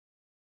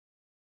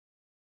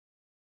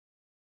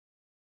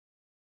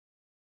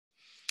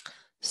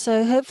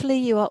So hopefully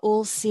you are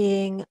all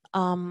seeing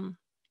an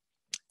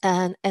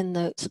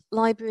EndNote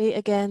library,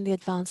 again, the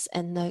advanced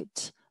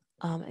EndNote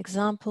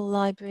example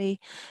library.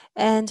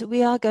 And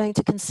we are going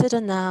to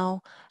consider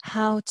now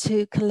how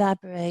to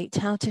collaborate,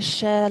 how to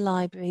share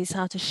libraries,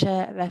 how to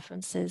share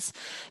references,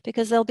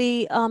 because there'll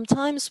be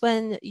times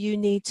when you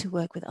need to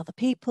work with other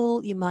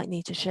people. You might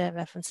need to share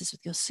references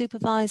with your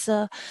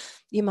supervisor.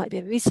 You might be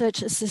a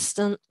research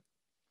assistant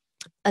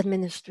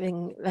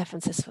administering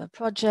references for a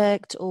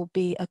project, or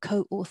be a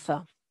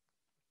co-author.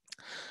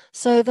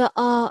 So there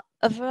are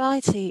a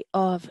variety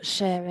of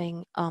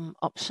sharing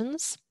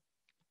options.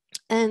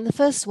 And the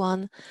first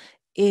one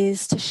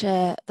is to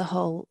share the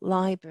whole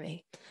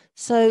library.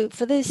 So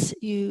for this,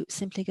 you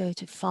simply go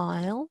to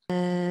File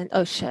and,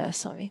 Share,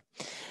 sorry.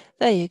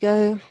 There you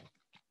go.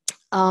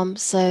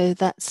 So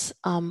that's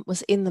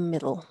was in the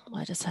middle.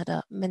 I just had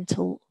a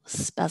mental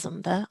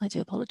spasm there. I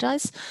do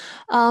apologize.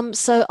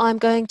 So I'm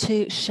going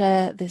to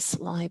share this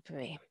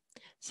library.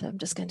 So I'm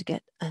just going to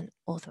get an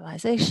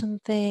authorization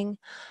thing.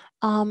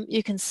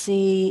 You can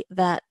see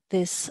that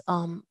this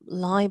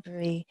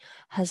library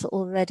has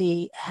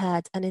already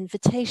had an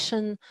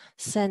invitation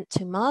sent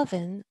to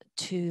Marvin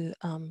to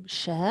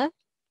share.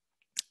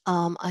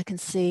 I can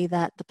see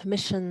that the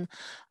permission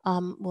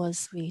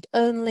was read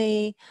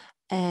only,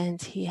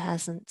 and he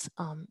hasn't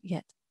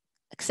yet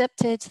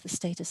accepted. The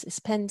status is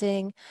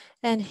pending.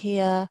 And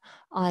here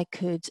I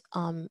could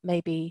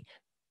maybe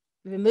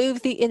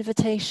remove the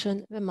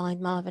invitation,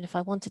 remind Marvin if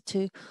I wanted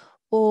to,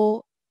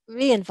 or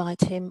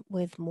re-invite him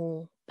with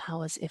more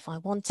powers if I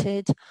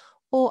wanted,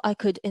 or I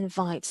could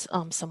invite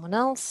someone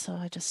else. So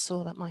I just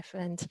saw that my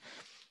friend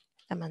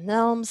Emma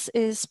Nelms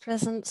is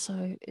present.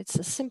 So it's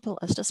as simple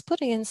as just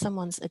putting in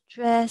someone's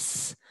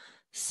address,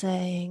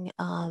 saying,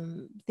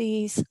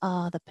 these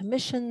are the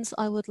permissions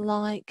I would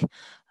like.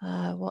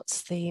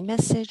 What's the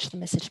message? The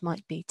message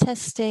might be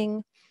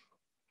testing,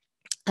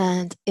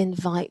 and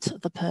invite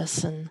the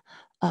person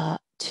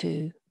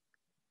to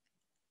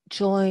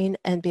join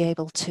and be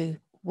able to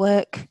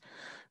work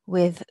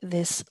with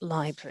this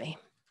library.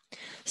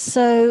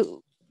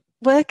 So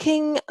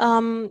working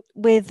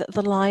with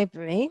the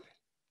library,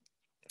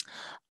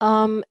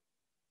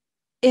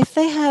 if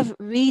they have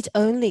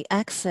read-only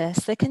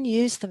access, they can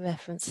use the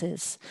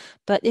references.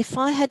 But if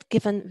I had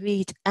given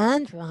read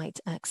and write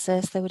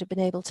access, they would have been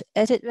able to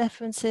edit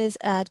references,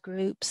 add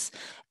groups,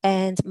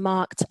 and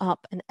marked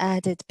up and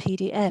added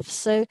PDFs.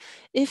 So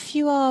if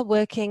you are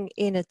working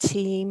in a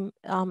team,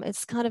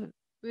 it's kind of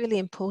really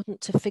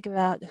important to figure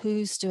out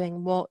who's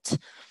doing what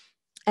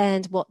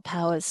and what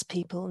powers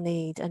people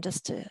need, and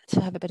just to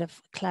have a bit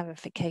of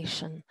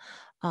clarification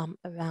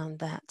around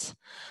that.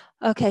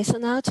 Okay, so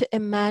now to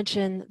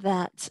imagine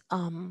that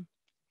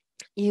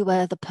you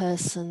were the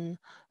person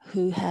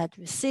who had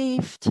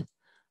received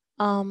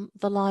the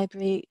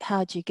library.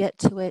 How do you get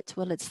to it?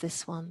 Well, it's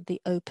this one, the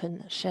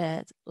open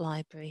shared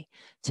library,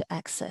 to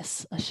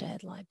access a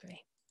shared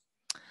library.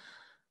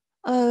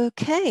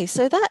 Okay,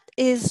 so that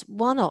is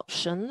one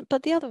option,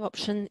 but the other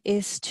option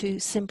is to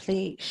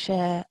simply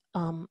share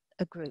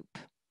a group.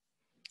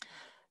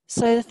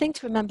 So the thing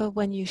to remember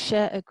when you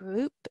share a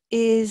group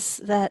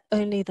is that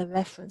only the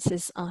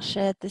references are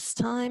shared this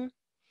time,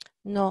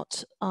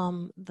 not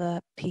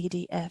the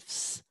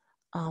PDFs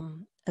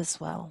as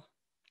well.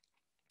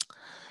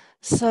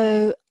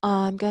 So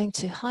I'm going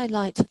to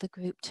highlight the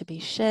group to be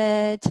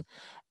shared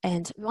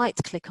and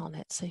right-click on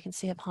it. So you can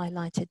see I've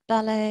highlighted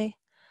ballet,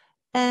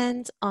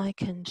 and I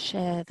can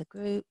share the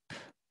group.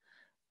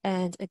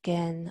 And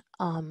again,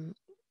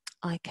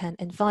 I can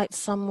invite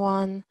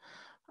someone.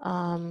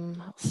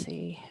 Let's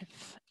see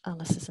if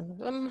Alice is in the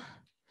room.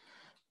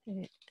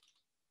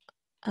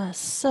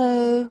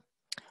 So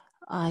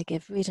I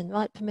give read and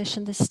write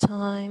permission this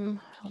time.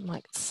 I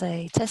might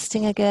say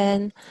testing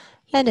again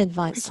and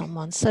invite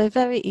someone. So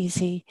very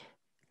easy.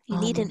 You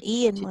need an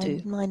E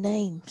in my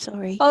name,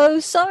 sorry. Oh,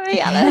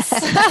 sorry, Alice.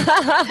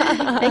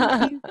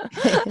 Thank you.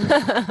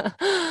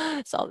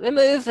 So I'll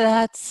remove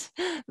that.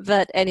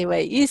 But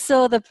anyway, you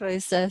saw the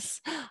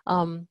process.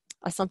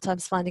 I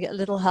sometimes find it a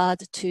little hard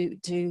to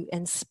do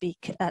and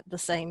speak at the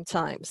same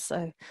time.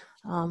 So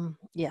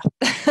yeah,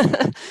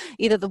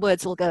 either the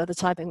words will go, the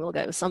typing will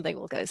go, something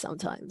will go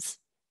sometimes.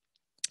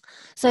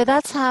 So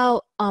that's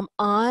how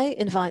I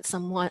invite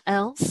someone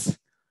else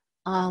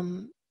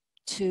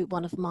to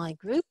one of my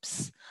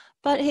groups.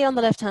 But here on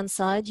the left-hand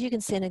side, you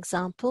can see an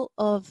example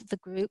of the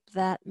group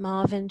that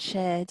Marvin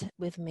shared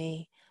with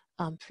me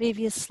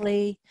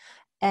previously.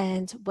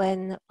 And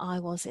when I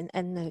was in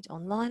EndNote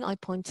Online, I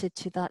pointed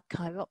to that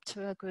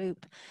Chiroptera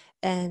group,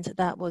 and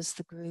that was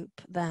the group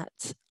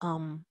that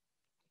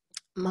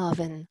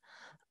Marvin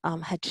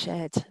had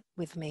shared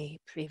with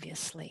me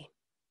previously.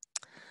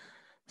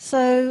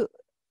 So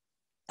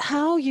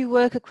how you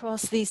work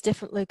across these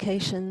different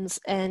locations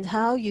and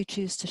how you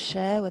choose to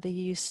share, whether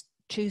you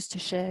choose to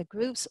share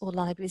groups or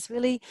libraries,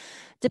 really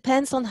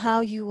depends on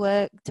how you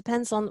work,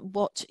 depends on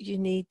what you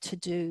need to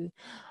do.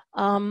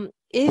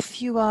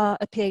 if you are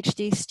a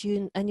PhD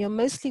student and you're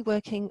mostly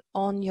working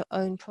on your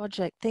own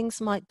project,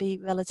 things might be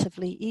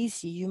relatively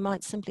easy. You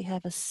might simply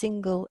have a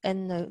single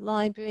EndNote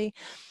library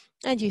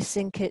and you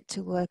sync it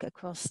to work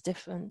across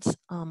different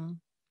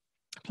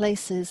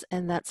places,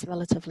 and that's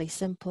relatively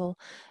simple,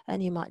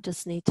 and you might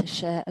just need to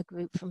share a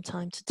group from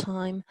time to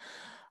time.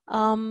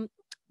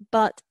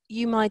 But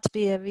you might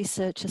be a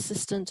research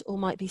assistant or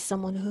might be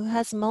someone who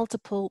has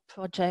multiple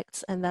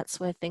projects, and that's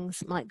where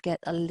things might get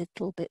a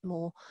little bit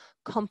more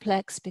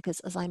complex because,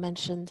 as I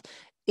mentioned,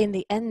 in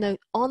the EndNote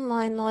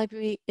online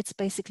library, it's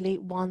basically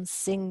one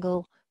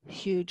single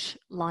huge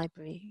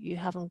library. You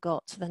haven't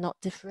got, they're not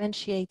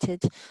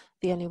differentiated.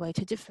 The only way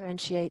to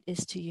differentiate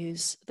is to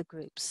use the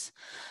groups.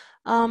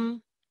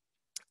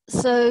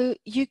 So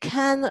you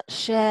can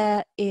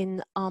share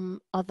in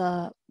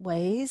other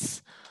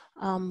ways.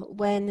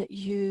 When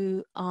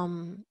you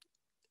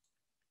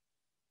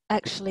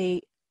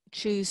actually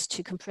choose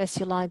to compress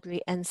your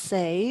library and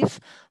save,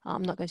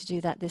 I'm not going to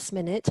do that this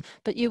minute,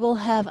 but you will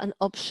have an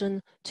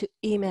option to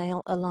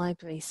email a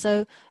library.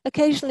 So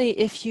occasionally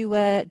if you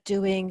were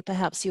doing,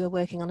 perhaps you were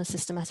working on a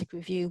systematic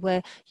review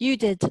where you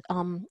did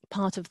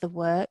part of the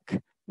work,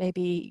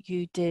 maybe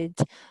you did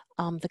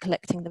the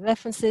collecting the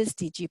references,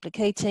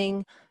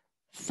 deduplicating,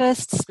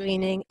 first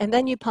screening, and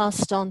then you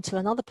passed on to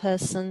another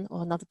person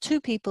or another two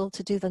people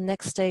to do the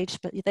next stage,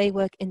 but they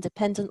work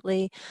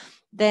independently,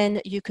 then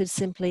you could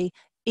simply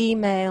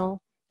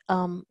email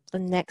the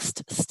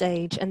next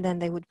stage and then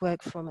they would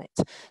work from it.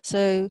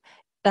 So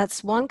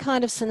that's one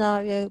kind of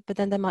scenario, but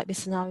then there might be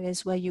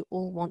scenarios where you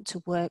all want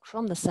to work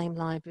from the same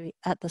library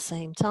at the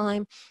same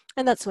time,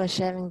 and that's where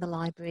sharing the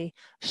library,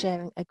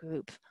 sharing a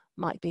group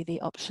might be the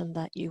option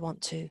that you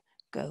want to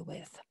go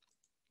with.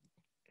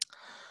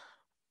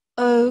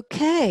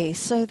 Okay,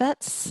 so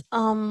that's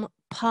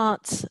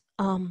part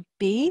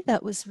B.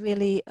 That was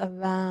really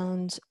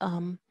around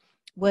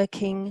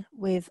working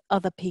with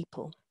other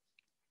people.